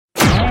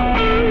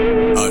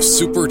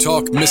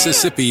SuperTalk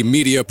Mississippi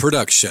media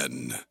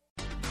production.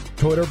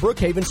 Toyota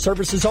Brookhaven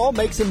services all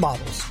makes and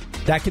models.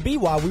 That could be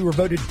why we were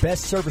voted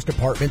best service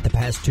department the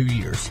past 2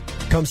 years.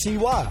 Come see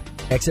why.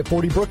 Exit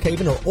 40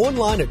 Brookhaven or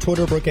online at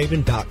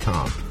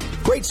ToyotaBrookhaven.com.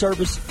 Great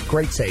service,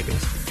 great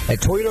savings. At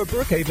Toyota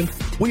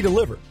Brookhaven, we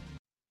deliver.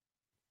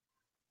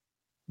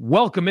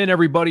 Welcome in,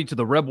 everybody, to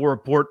the Rebel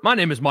Report. My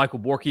name is Michael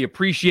Borky.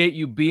 Appreciate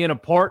you being a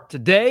part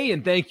today,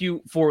 and thank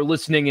you for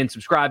listening and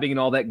subscribing and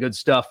all that good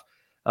stuff.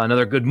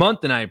 Another good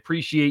month, and I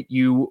appreciate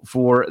you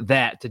for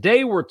that.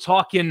 Today, we're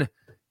talking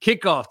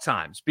kickoff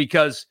times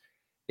because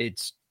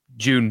it's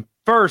June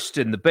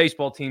 1st, and the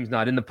baseball team's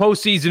not in the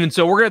postseason, and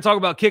so we're going to talk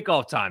about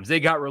kickoff times. They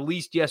got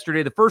released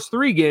yesterday, the first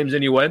 3 games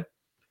anyway.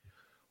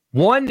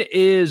 One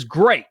is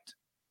great.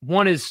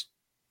 One is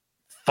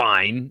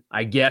fine,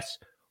 I guess.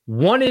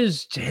 One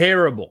is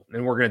terrible,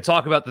 and we're going to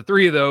talk about the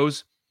 3 of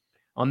those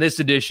on this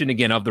edition,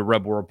 again, of the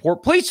Rebel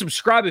Report. Please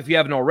subscribe if you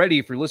haven't already.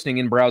 If you're listening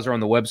in browser on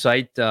the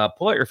website,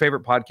 pull out your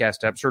favorite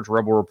podcast app, search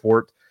Rebel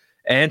Report,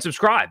 and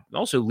subscribe.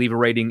 Also, leave a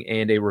rating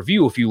and a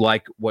review if you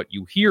like what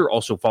you hear.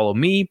 Also, follow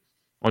me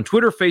on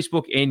Twitter,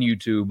 Facebook, and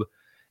YouTube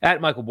at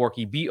Michael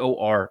Borky,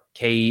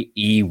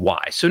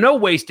 Borkey. So no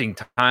wasting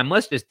time.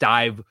 Let's just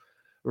dive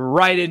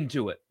right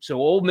into it. So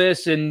Ole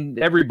Miss and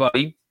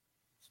everybody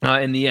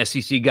in the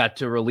SEC got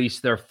to release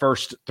their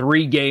first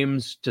 3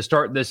 games to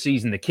start this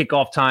season, the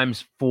kickoff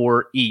times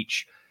for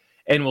each.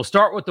 And we'll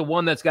start with the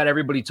one that's got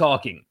everybody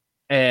talking.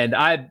 And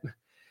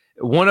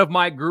one of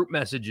my group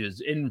messages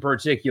in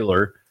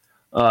particular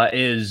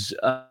is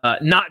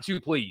not too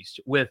pleased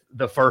with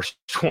the first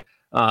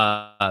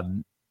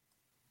one.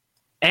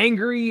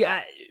 Angry,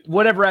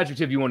 whatever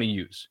adjective you want to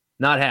use,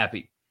 not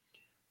happy.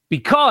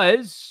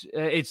 Because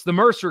it's the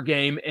Mercer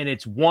game and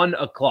it's 1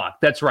 o'clock.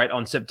 That's right,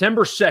 on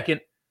September 2nd,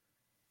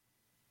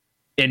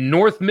 in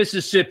North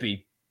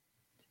Mississippi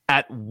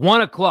at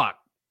 1 o'clock,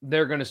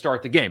 they're going to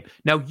start the game.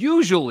 Now,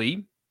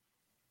 usually,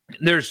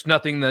 there's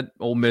nothing that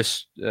Ole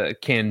Miss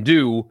can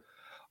do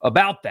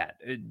about that.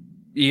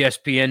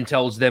 ESPN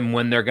tells them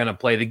when they're going to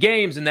play the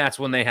games, and that's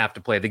when they have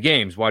to play the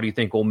games. Why do you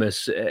think Ole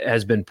Miss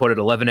has been put at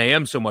 11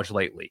 a.m. so much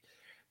lately?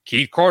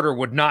 Keith Carter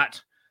would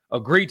not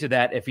agree to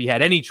that if he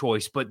had any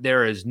choice, but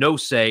there is no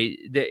say.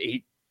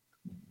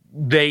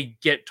 They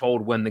get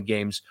told when the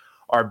games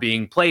are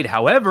being played.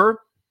 However,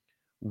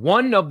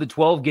 one of the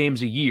 12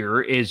 games a year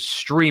is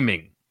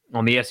streaming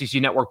on the SEC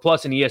Network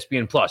Plus and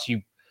ESPN Plus.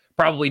 You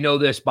probably know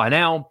this by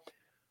now,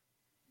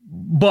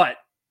 but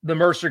the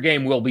Mercer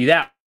game will be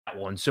that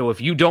one. So if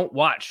you don't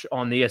watch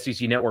on the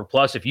SEC Network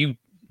Plus,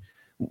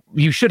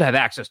 you should have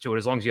access to it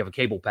as long as you have a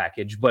cable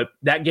package, but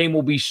that game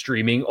will be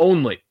streaming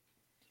only.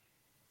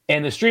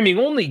 And the streaming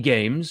only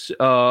games,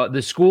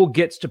 the school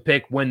gets to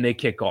pick when they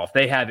kick off.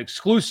 They have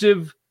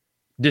exclusive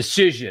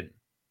decision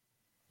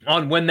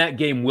on when that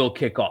game will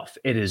kick off.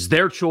 It is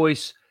their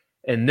choice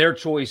and their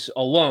choice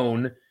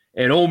alone.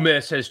 And Ole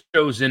Miss has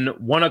chosen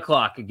 1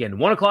 o'clock, again,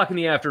 1 o'clock in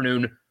the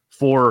afternoon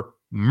for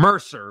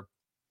Mercer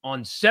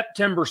on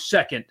September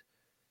 2nd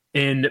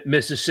in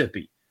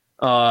Mississippi.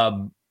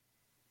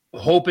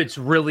 Hope it's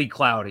really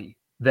cloudy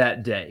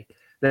that day.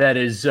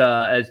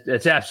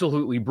 That's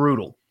absolutely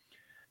brutal.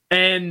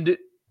 And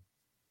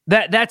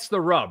that's the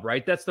rub,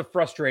 right? That's the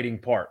frustrating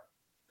part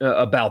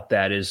about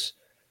that is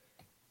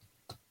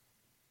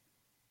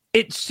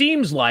it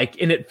seems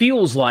like and it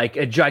feels like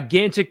a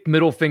gigantic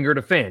middle finger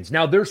to fans.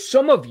 Now, there's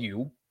some of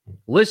you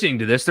listening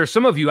to this. There's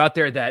some of you out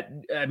there that,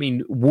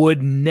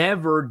 would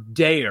never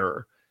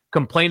dare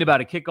complain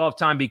about a kickoff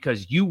time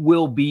because you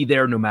will be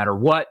there no matter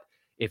what.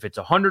 If it's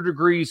 100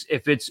 degrees,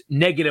 if it's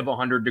negative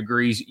 100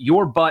 degrees,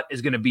 your butt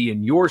is going to be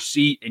in your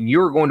seat and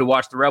you're going to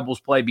watch the Rebels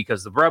play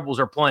because the Rebels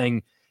are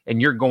playing and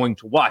you're going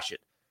to watch it.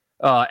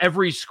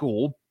 Every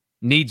school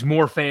needs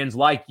more fans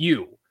like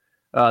you.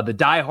 The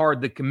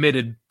diehard, the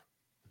committed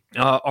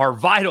are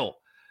vital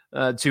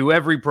to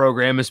every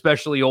program,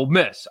 especially Ole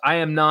Miss. I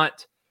am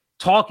not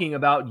talking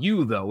about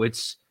you, though.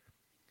 It's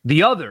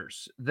the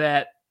others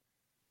that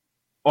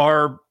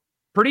are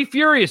pretty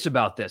furious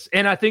about this,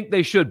 and I think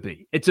they should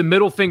be. It's a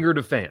middle finger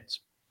to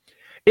fans.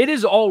 It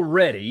is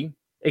already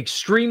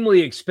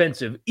extremely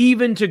expensive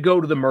even to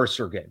go to the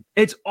Mercer game.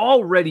 It's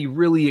already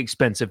really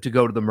expensive to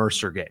go to the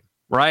Mercer game,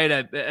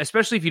 right?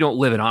 Especially if you don't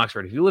live in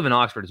Oxford. If you live in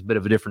Oxford, it's a bit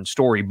of a different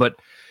story, but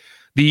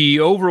the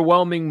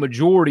overwhelming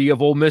majority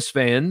of Ole Miss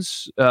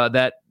fans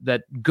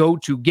that go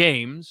to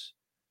games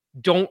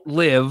don't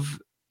live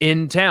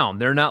in town.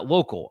 They're not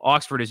local.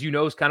 Oxford, as you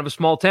know, is kind of a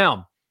small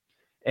town.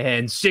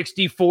 And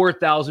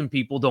 64,000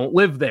 people don't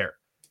live there.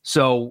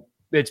 So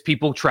it's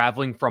people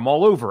traveling from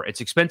all over. It's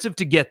expensive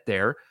to get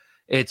there.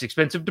 It's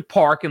expensive to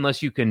park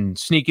unless you can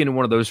sneak into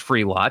one of those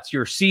free lots.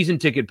 Your season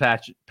ticket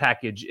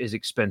package is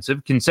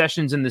expensive.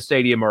 Concessions in the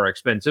stadium are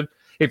expensive.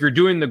 If you're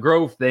doing the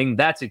Grove thing,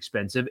 that's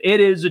expensive. It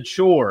is a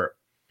chore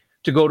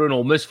to go to an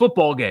Ole Miss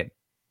football game.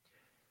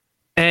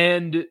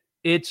 And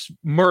it's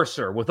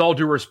Mercer. With all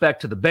due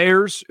respect to the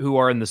Bears, who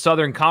are in the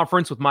Southern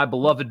Conference with my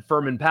beloved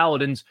Furman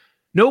Paladins,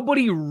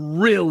 nobody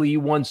really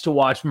wants to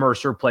watch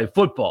Mercer play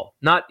football.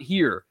 Not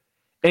here,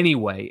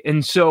 anyway.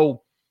 And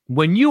so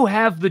when you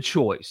have the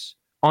choice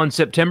on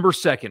September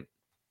 2nd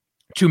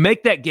to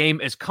make that game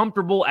as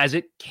comfortable as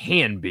it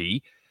can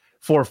be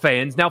for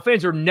fans. Now,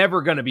 fans are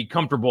never going to be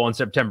comfortable on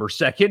September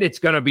 2nd. It's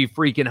going to be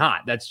freaking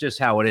hot. That's just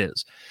how it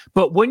is.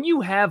 But when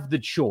you have the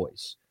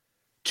choice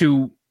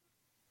to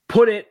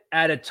put it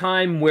at a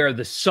time where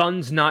the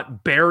sun's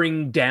not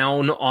bearing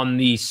down on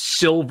the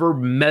silver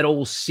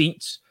metal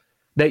seats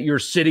that you're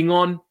sitting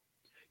on,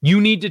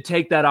 you need to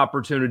take that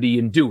opportunity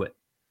and do it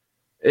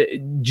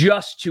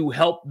just to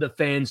help the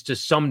fans to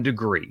some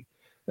degree.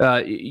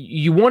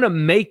 You want to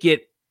make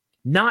it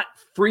not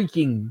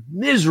freaking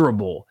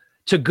miserable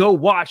to go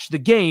watch the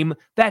game.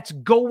 That's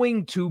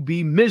going to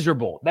be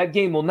miserable. That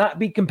game will not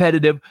be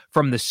competitive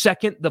from the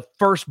second the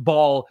first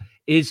ball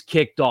is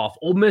kicked off.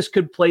 Ole Miss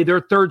could play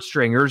their third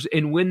stringers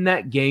and win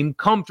that game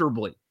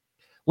comfortably.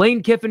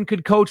 Lane Kiffin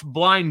could coach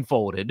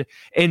blindfolded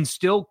and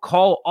still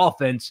call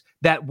offense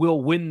that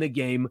will win the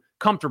game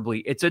comfortably.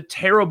 It's a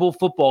terrible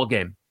football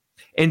game.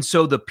 And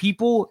so the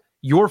people,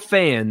 your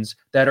fans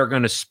that are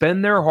going to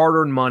spend their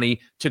hard-earned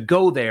money to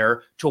go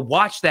there to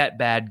watch that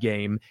bad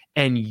game,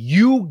 and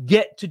you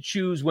get to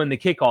choose when the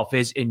kickoff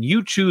is, and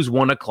you choose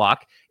 1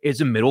 o'clock,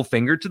 is a middle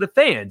finger to the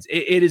fans.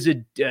 It is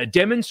a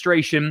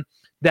demonstration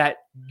that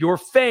your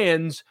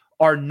fans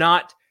are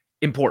not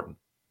important.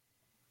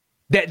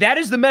 That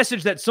is the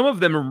message that some of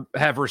them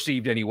have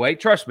received anyway.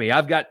 Trust me,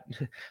 I've got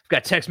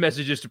text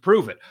messages to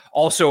prove it.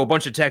 Also, a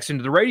bunch of texts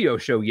into the radio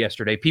show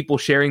yesterday, people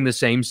sharing the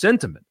same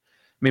sentiment.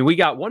 I mean, we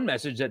got one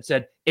message that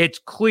said, it's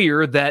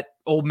clear that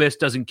Ole Miss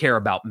doesn't care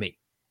about me,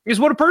 is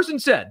what a person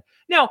said.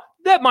 Now,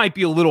 that might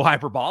be a little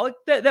hyperbolic.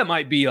 That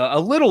might be a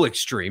little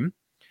extreme,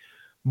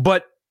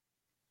 but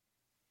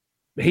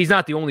he's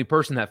not the only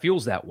person that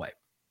feels that way.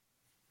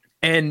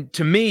 And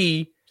to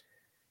me,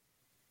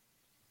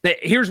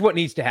 here's what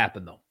needs to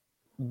happen, though.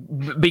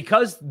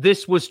 Because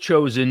this was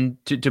chosen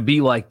to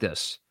be like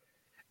this,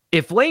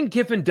 if Lane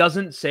Kiffin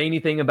doesn't say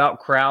anything about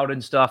crowd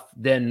and stuff,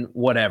 then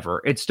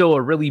whatever. It's still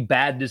a really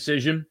bad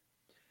decision.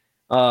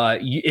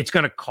 It's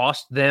going to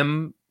cost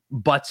them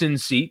butts in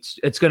seats.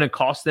 It's going to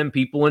cost them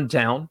people in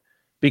town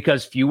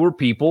because fewer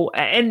people,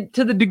 and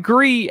to the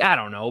degree, I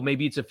don't know,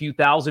 maybe it's a few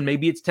thousand,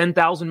 maybe it's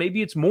 10,000,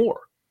 maybe it's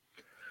more,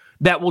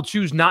 that will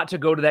choose not to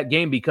go to that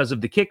game because of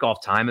the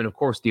kickoff time and, of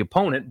course, the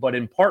opponent, but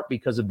in part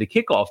because of the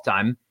kickoff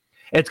time.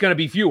 It's going to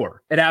be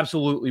fewer. It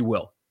absolutely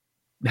will.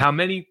 How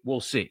many? We'll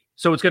see.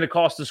 So it's going to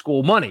cost the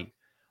school money.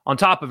 On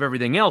top of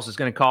everything else, it's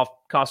going to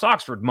cost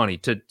Oxford money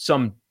to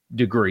some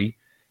degree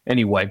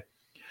anyway.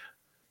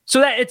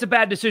 So that it's a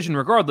bad decision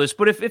regardless.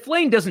 But if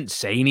Lane doesn't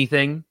say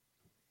anything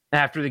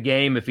after the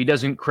game, if he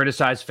doesn't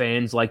criticize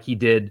fans like he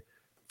did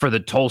for the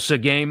Tulsa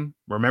game,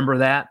 remember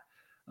that?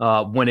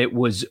 When it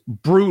was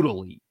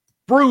brutally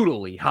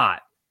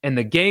hot and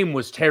the game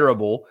was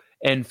terrible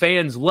and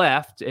fans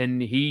left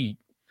and he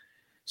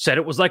said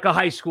it was like a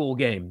high school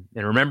game.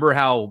 And remember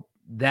how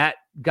that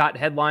got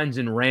headlines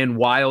and ran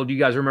wild? You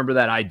guys remember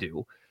that? I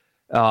do.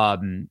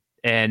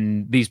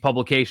 And these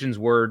publications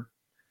were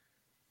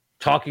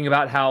talking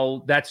about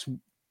how that's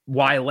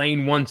why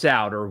Lane wants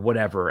out or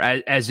whatever,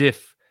 as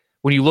if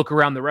when you look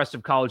around the rest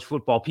of college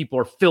football, people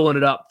are filling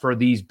it up for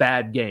these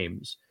bad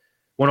games.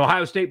 When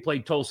Ohio State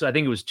played Tulsa, I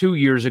think it was 2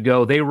 years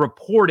ago, they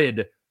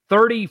reported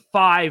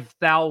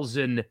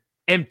 35,000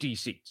 empty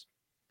seats.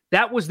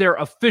 That was their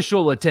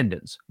official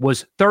attendance,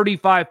 was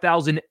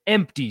 35,000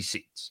 empty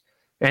seats.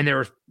 And there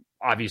was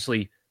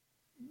obviously,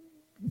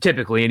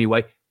 typically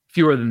anyway,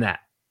 fewer than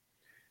that.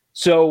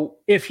 So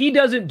if he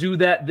doesn't do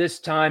that this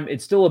time,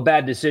 it's still a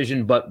bad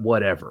decision, but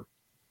whatever.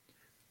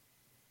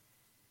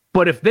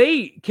 But if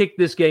they kick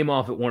this game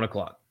off at 1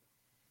 o'clock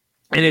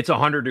and it's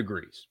 100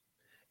 degrees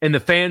and the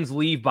fans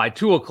leave by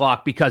 2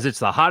 o'clock because it's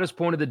the hottest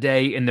point of the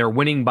day and they're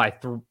winning by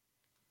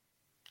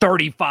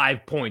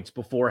 35 points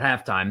before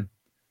halftime,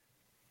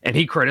 and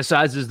he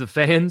criticizes the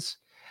fans,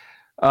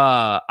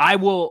 I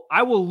will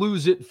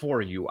lose it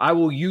for you. I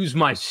will use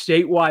my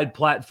statewide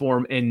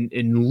platform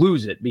and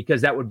lose it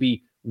because that would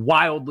be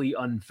wildly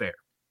unfair.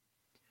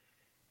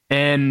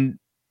 And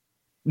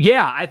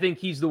yeah, I think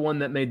he's the one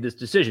that made this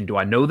decision. Do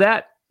I know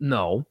that?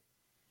 No.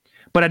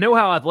 But I know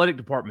how athletic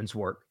departments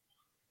work.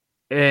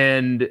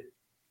 And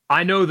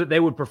I know that they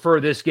would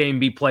prefer this game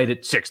be played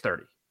at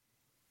 6:30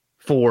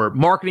 for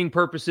marketing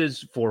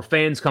purposes, for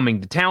fans coming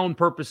to town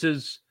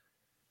purposes,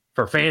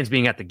 for fans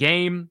being at the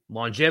game,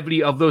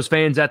 longevity of those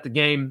fans at the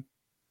game.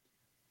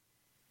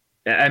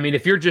 I mean,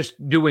 if you're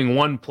just doing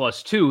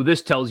 1+2,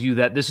 this tells you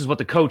that this is what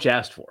the coach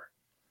asked for.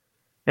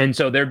 And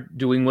so they're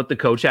doing what the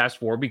coach asked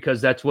for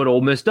because that's what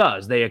Ole Miss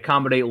does. They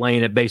accommodate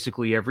Lane at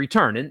basically every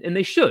turn, and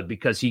they should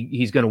because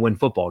he's going to win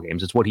football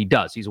games. It's what he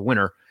does. He's a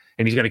winner,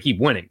 and he's going to keep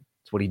winning.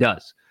 It's what he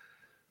does.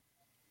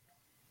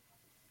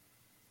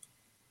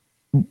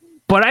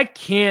 But I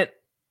can't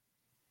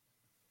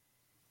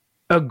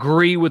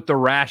agree with the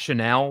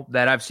rationale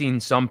that I've seen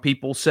some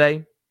people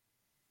say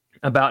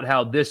about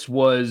how this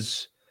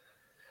was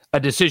a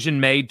decision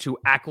made to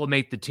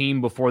acclimate the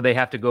team before they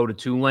have to go to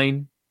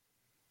Tulane.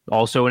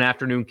 Also an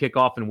afternoon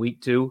kickoff in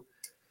week 2.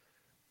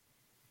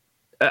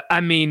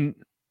 I mean,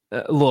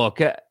 look,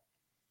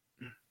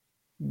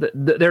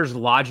 there's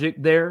logic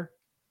there,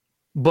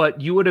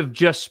 but you would have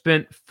just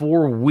spent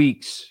 4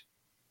 weeks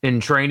in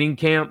training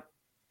camp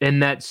in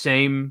that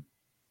same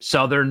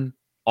southern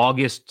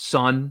August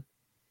sun.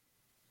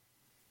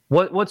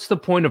 What's the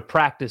point of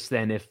practice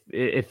then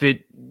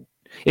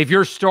if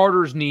your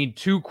starters need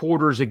 2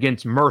 quarters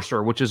against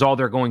Mercer, which is all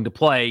they're going to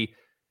play,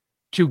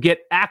 to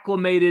get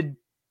acclimated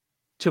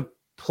to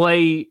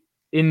play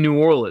in New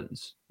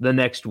Orleans the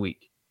next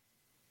week?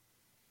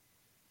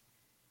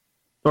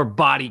 Or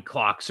body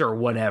clocks or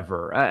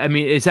whatever. I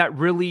mean, is that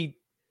really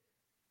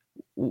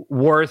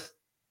worth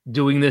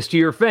doing this to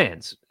your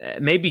fans?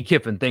 Maybe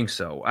Kiffin thinks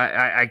so.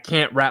 I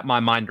can't wrap my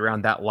mind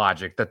around that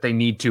logic that they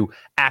need to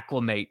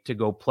acclimate to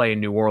go play in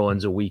New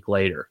Orleans a week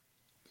later.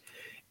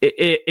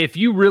 If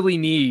you really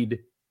need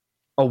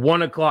a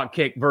 1:00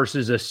 kick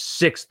versus a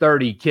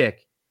 6:30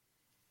 kick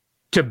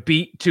to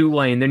beat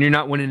Tulane, then you're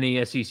not winning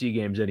any SEC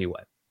games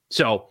anyway.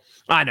 So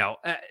I know.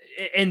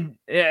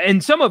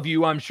 And some of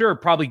you, I'm sure,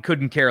 probably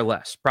couldn't care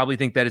less, probably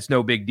think that it's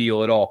no big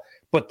deal at all.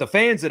 But the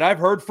fans that I've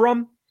heard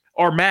from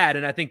are mad,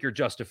 and I think you're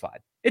justified.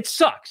 It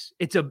sucks.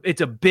 It's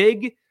a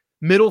big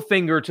middle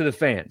finger to the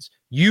fans.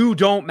 You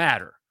don't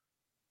matter.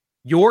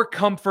 Your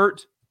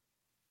comfort,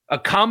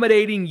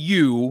 accommodating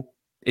you,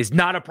 is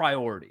not a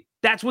priority.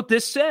 That's what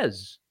this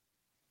says.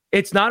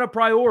 It's not a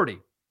priority.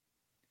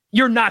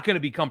 You're not going to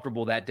be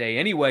comfortable that day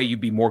anyway. You'd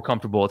be more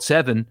comfortable at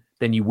 7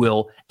 than you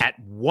will at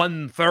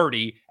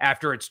 1:30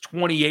 after it's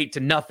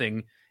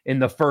 28-0 in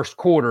the first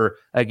quarter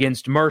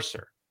against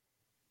Mercer.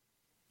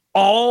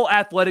 All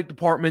athletic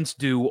departments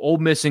do, Ole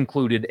Miss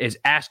included, is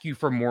ask you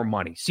for more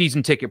money.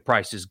 Season ticket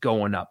prices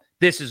going up.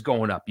 This is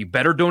going up. You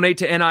better donate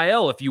to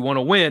NIL if you want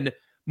to win.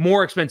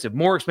 More expensive,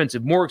 more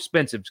expensive, more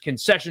expensive.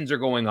 Concessions are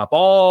going up.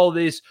 All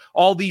these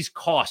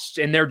costs,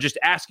 and they're just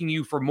asking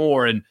you for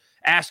more and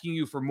asking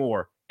you for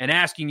more and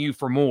asking you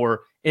for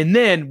more. And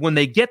then when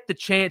they get the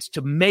chance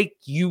to make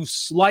you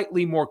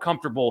slightly more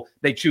comfortable,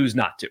 they choose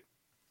not to.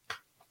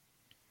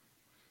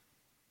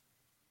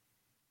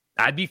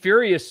 I'd be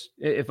furious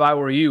if I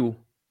were you.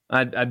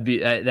 I'd be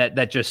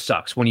that just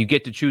sucks. When you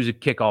get to choose a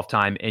kickoff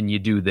time and you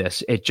do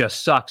this, it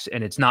just sucks,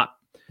 and it's not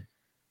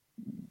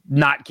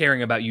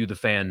caring about you, the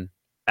fan,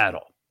 at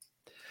all.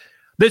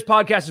 This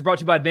podcast is brought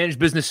to you by Advantage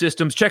Business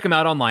Systems. Check them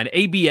out online.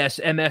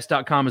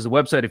 absms.com is the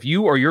website. If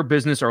you or your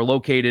business are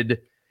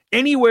located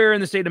anywhere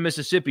in the state of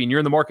Mississippi and you're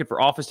in the market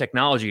for office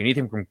technology,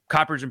 anything from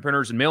copiers and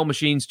printers and mail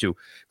machines to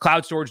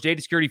cloud storage,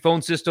 data security,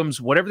 phone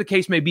systems, whatever the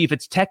case may be, if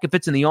it's tech, if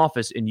it's in the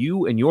office and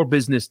you and your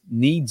business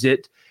needs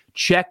it,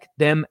 check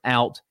them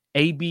out,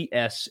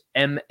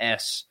 absms.com.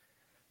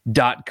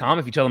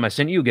 If you tell them I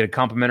sent you, you'll get a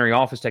complimentary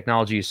office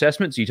technology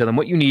assessment. So you tell them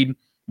what you need,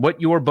 what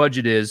your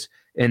budget is,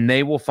 and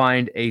they will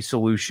find a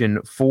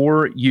solution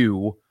for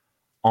you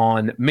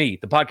on me.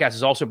 The podcast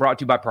is also brought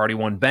to you by Priority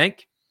One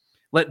Bank.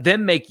 Let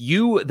them make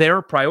you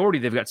their priority.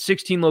 They've got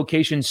 16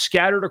 locations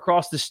scattered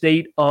across the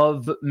state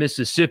of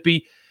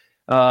Mississippi.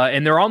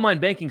 And their online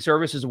banking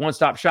service is a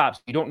one-stop shop.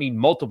 So you don't need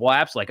multiple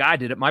apps like I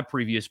did at my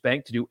previous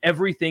bank to do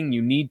everything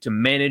you need to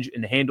manage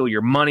and handle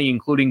your money,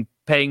 including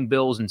paying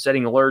bills and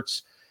setting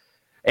alerts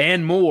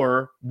and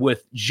more.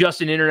 With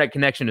just an internet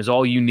connection is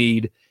all you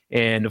need.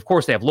 And, of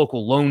course, they have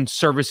local loan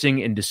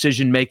servicing and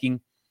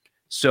decision-making.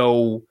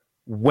 So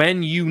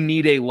when you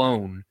need a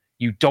loan,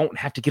 you don't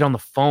have to get on the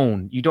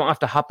phone. You don't have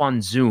to hop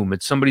on Zoom.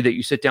 It's somebody that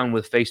you sit down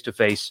with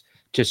face-to-face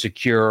to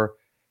secure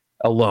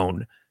a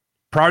loan.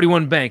 Priority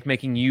One Bank,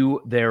 making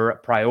you their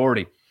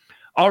priority.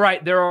 All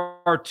right, there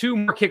are 2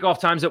 more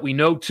kickoff times that we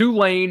know.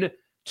 Tulane,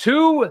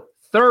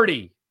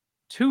 2:30.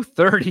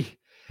 2:30.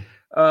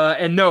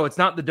 And no, it's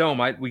not the Dome.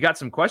 We got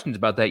some questions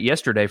about that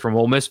yesterday from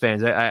Ole Miss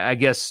fans. I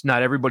guess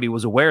not everybody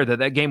was aware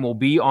that game will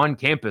be on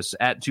campus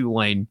at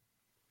Tulane.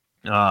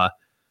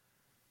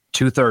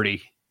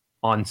 2:30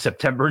 on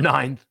September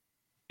 9th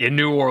in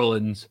New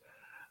Orleans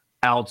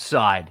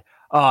outside.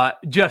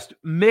 Just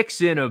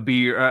mix in a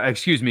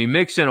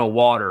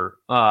water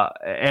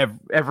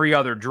every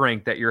other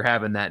drink that you're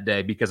having that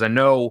day, because I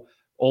know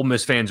Ole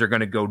Miss fans are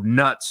going to go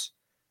nuts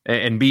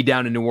and be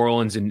down in New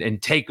Orleans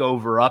and take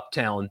over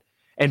Uptown.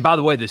 And by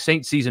the way, the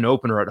Saints season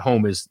opener at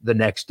home is the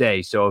next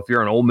day. So if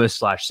you're an Ole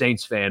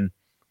Miss/Saints fan,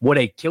 what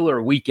a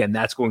killer weekend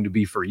that's going to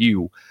be for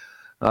you,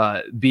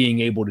 being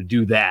able to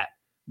do that.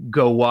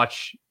 Go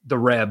watch the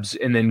Rebs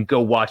and then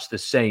go watch the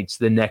Saints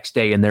the next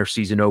day in their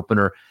season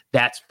opener.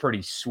 That's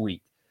pretty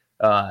sweet.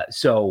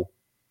 So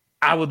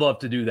I would love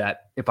to do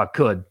that if I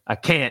could. I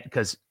can't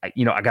because, I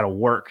got to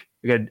work.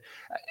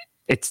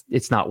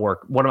 It's not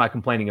work. What am I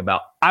complaining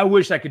about? I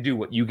wish I could do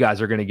what you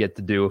guys are going to get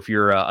to do if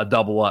you're a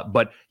double up.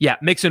 But yeah,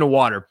 mix in a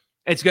water.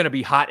 It's going to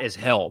be hot as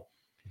hell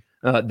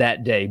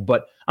that day.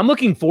 But I'm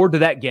looking forward to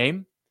that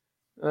game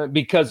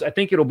because I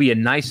think it'll be a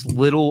nice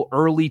little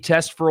early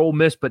test for Ole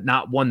Miss, but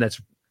not one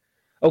that's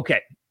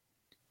okay.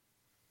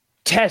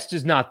 Test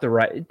is not the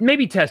right.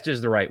 Maybe test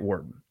is the right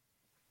word,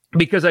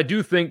 because I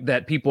do think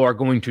that people are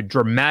going to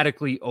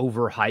dramatically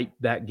overhype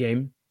that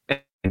game.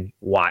 And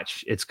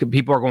watch,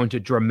 people are going to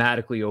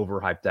dramatically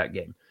overhype that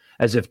game.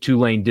 as if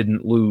Tulane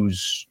didn't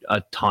lose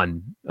a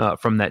ton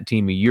from that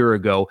team a year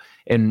ago.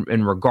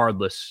 And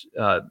regardless,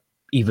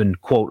 even,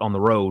 quote, on the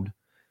road,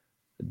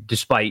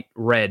 despite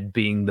red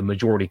being the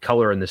majority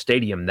color in the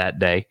stadium that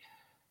day,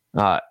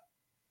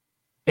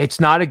 it's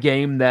not a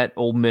game that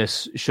Ole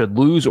Miss should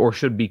lose or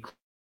should be.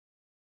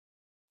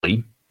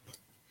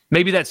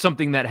 Maybe that's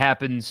something that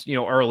happens,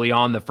 early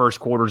on, the first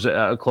quarter's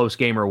a close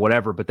game or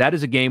whatever, but that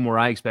is a game where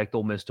I expect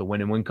Ole Miss to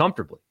win and win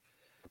comfortably.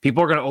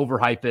 People are going to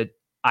overhype it.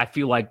 I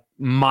feel like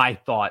my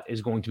thought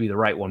is going to be the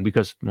right one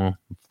because, well,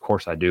 of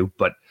course I do,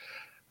 but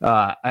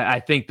I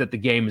think that the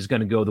game is going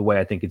to go the way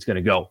I think it's going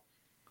to go,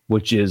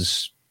 which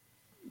is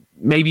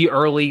maybe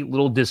early,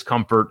 little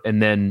discomfort,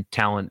 and then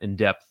talent and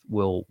depth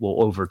will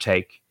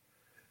overtake,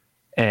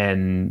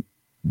 and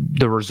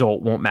the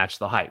result won't match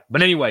the hype.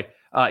 But anyway,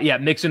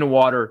 mix in the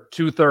water,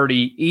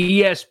 2:30,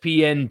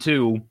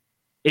 ESPN2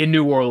 in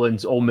New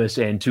Orleans, Ole Miss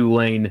and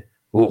Tulane.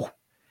 Ooh.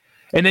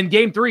 And then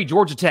game 3,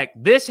 Georgia Tech.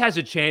 This has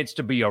a chance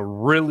to be a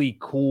really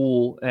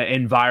cool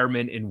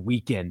environment and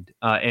weekend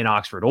in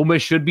Oxford. Ole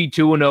Miss should be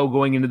 2-0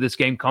 going into this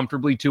game,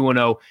 comfortably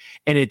 2-0.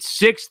 And it's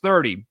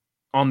 6:30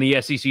 on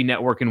the SEC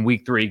Network in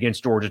week 3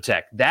 against Georgia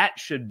Tech. That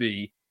should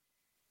be,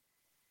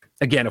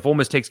 again, if Ole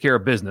Miss takes care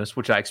of business,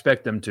 which I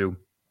expect them to,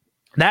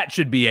 that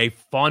should be a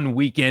fun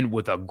weekend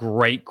with a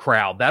great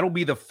crowd. That'll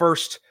be the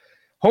first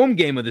home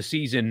game of the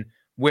season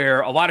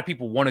where a lot of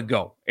people want to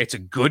go. It's a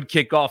good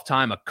kickoff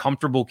time, a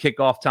comfortable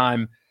kickoff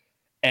time.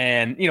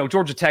 And,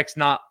 Georgia Tech's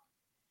not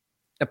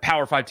a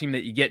Power 5 team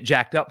that you get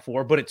jacked up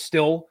for, but it's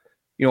still,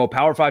 a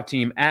Power 5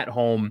 team at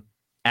home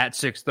at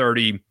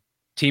 6:30.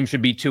 Team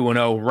should be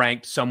 2-0,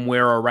 ranked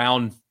somewhere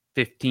around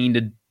 15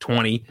 to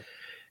 20.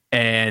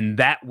 And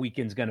that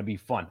weekend's going to be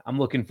fun. I'm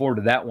looking forward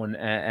to that one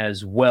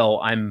as well.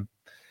 I'm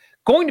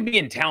going to be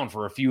in town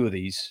for a few of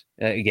these,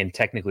 again,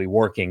 technically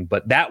working,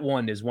 but that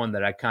one is one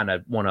that I kind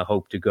of want to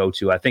hope to go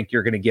to. I think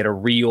you're going to get a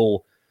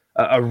real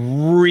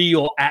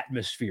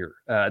atmosphere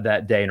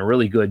that day, and a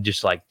really good,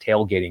 just like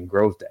tailgating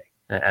Grove Day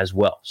as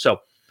well.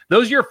 So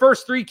those are your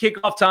first 3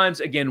 kickoff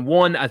times. Again,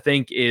 one I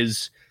think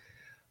is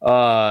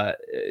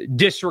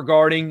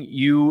disregarding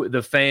you,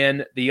 the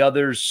fan. The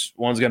others,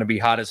 one's going to be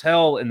hot as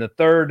hell, and the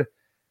third,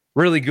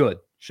 really good.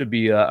 Should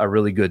be a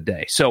really good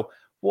day. So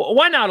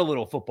why not a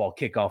little football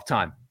kickoff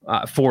time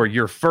for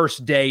your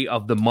first day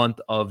of the month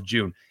of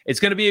June? It's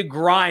going to be a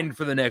grind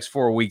for the next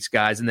 4 weeks,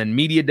 guys. And then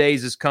media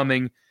days is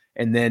coming,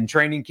 and then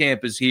training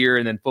camp is here,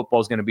 and then football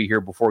is going to be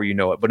here before you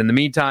know it. But in the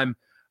meantime,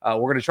 we're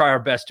going to try our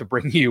best to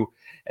bring you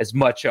as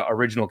much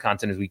original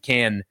content as we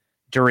can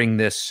during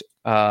this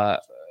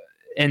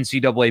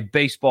NCAA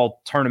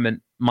baseball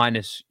tournament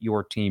minus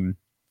your team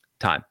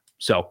time.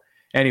 So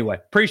anyway,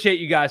 appreciate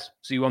you guys.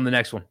 See you on the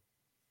next one.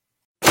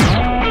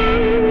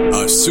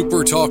 A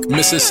SuperTalk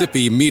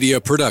Mississippi media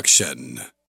production.